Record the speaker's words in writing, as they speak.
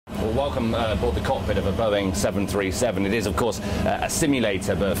Well, welcome aboard the cockpit of a Boeing 737. It is, of course, a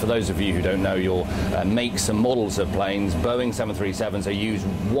simulator, but for those of you who don't know your makes and models of planes, Boeing 737s are used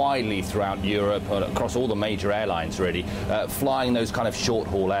widely throughout Europe, across all the major airlines, really, flying those kind of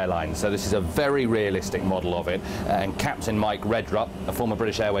short-haul airlines. So this is a very realistic model of it, and Captain Mike Redrup, a former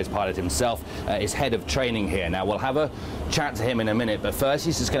British Airways pilot himself, is head of training here. Now, we'll have a chat to him in a minute, but first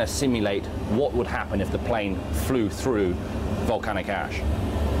he's just going to simulate what would happen if the plane flew through volcanic ash.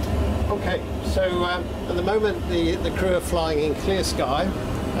 Okay, so at the moment the crew are flying in clear sky,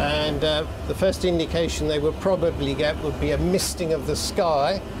 and the first indication they would probably get would be a misting of the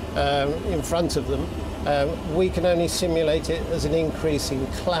sky in front of them. We can only simulate it as an increase in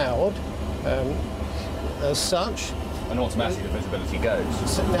cloud as such. And automatically the visibility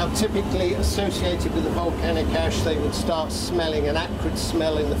goes. So now, typically associated with the volcanic ash, they would start smelling an acrid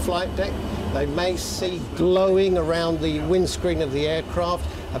smell in the flight deck. They may see glowing around the windscreen of the aircraft,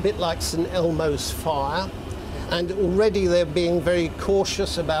 a bit like St Elmo's fire. And already they're being very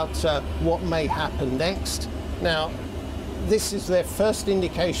cautious about what may happen next. Now, this is their first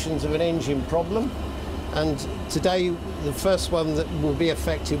indications of an engine problem. And today, the first one that will be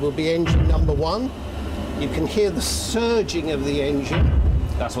affected will be engine number 1. You can hear the surging of the engine.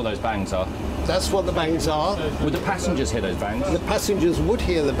 That's what those bangs are. That's what the bangs are. Would the passengers hear those bangs? The passengers would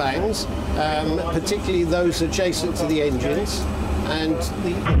hear the bangs, particularly those adjacent to the engines. And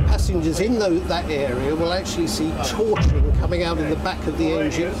the passengers in that area will actually see torching coming out of the back of the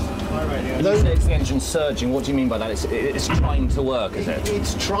engine. When you say it's the engine surging, what do you mean by that? It's trying to work, is it?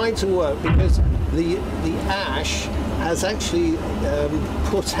 It's trying to work because the ash has actually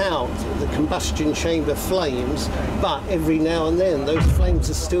put out the combustion chamber flames, but every now and then those flames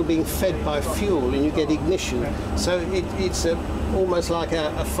are still being fed by fuel and you get ignition. So it's almost like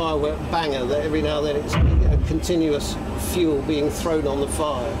a firework banger that every now and then it's a continuous fuel being thrown on the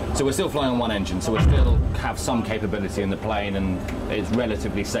fire. So we're still flying on one engine, so we still have some capability in the plane and it's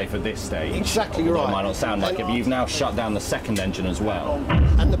relatively safe at this stage. Exactly right. It might not sound like it, but you've now shut down the second engine as well.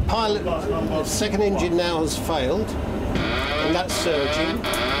 And the second engine now has failed, and that's surging.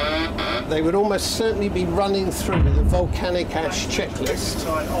 They would almost certainly be running through the volcanic ash checklist,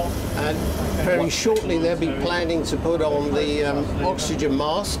 and very shortly they'll be planning to put on the oxygen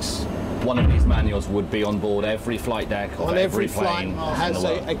masks. One of these manuals would be on board every flight deck of every plane. Has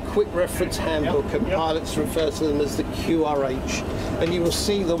a quick reference handbook, and pilots refer to them as the QRH. And you will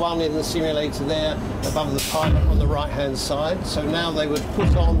see the one in the simulator there above the pilot on the right-hand side. So now they would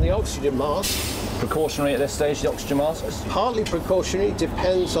put on the oxygen mask. Precautionary at this stage, the oxygen masks? Partly precautionary,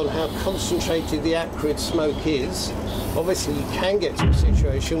 depends on how concentrated the acrid smoke is. Obviously, you can get to a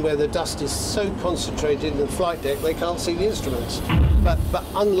situation where the dust is so concentrated in the flight deck they can't see the instruments, but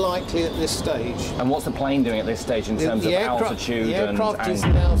unlikely at this stage. And what's the plane doing at this stage in terms of altitude? The aircraft is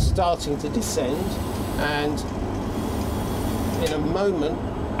now starting to descend, and in a moment,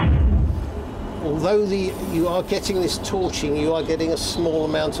 although you are getting this torching, you are getting a small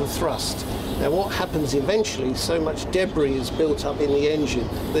amount of thrust. Now, what happens eventually, so much debris is built up in the engine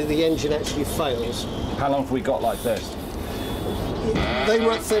that the engine actually fails. How long have we got like this? They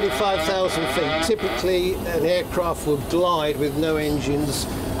were at 35,000 feet. Typically, an aircraft will glide with no engines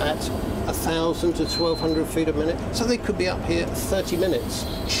at 1,000 to 1,200 feet a minute. So they could be up here 30 minutes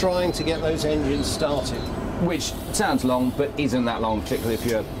trying to get those engines started. Which sounds long, but isn't that long, particularly if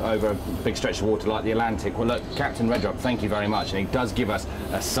you're over a big stretch of water like the Atlantic. Well, look, Captain Redrup, thank you very much. And he does give us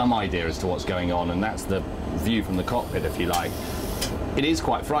some idea as to what's going on, and that's the view from the cockpit, if you like. It is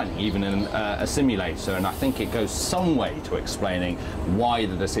quite frightening, even in a simulator, and I think it goes some way to explaining why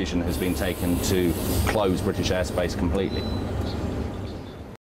the decision has been taken to close British airspace completely.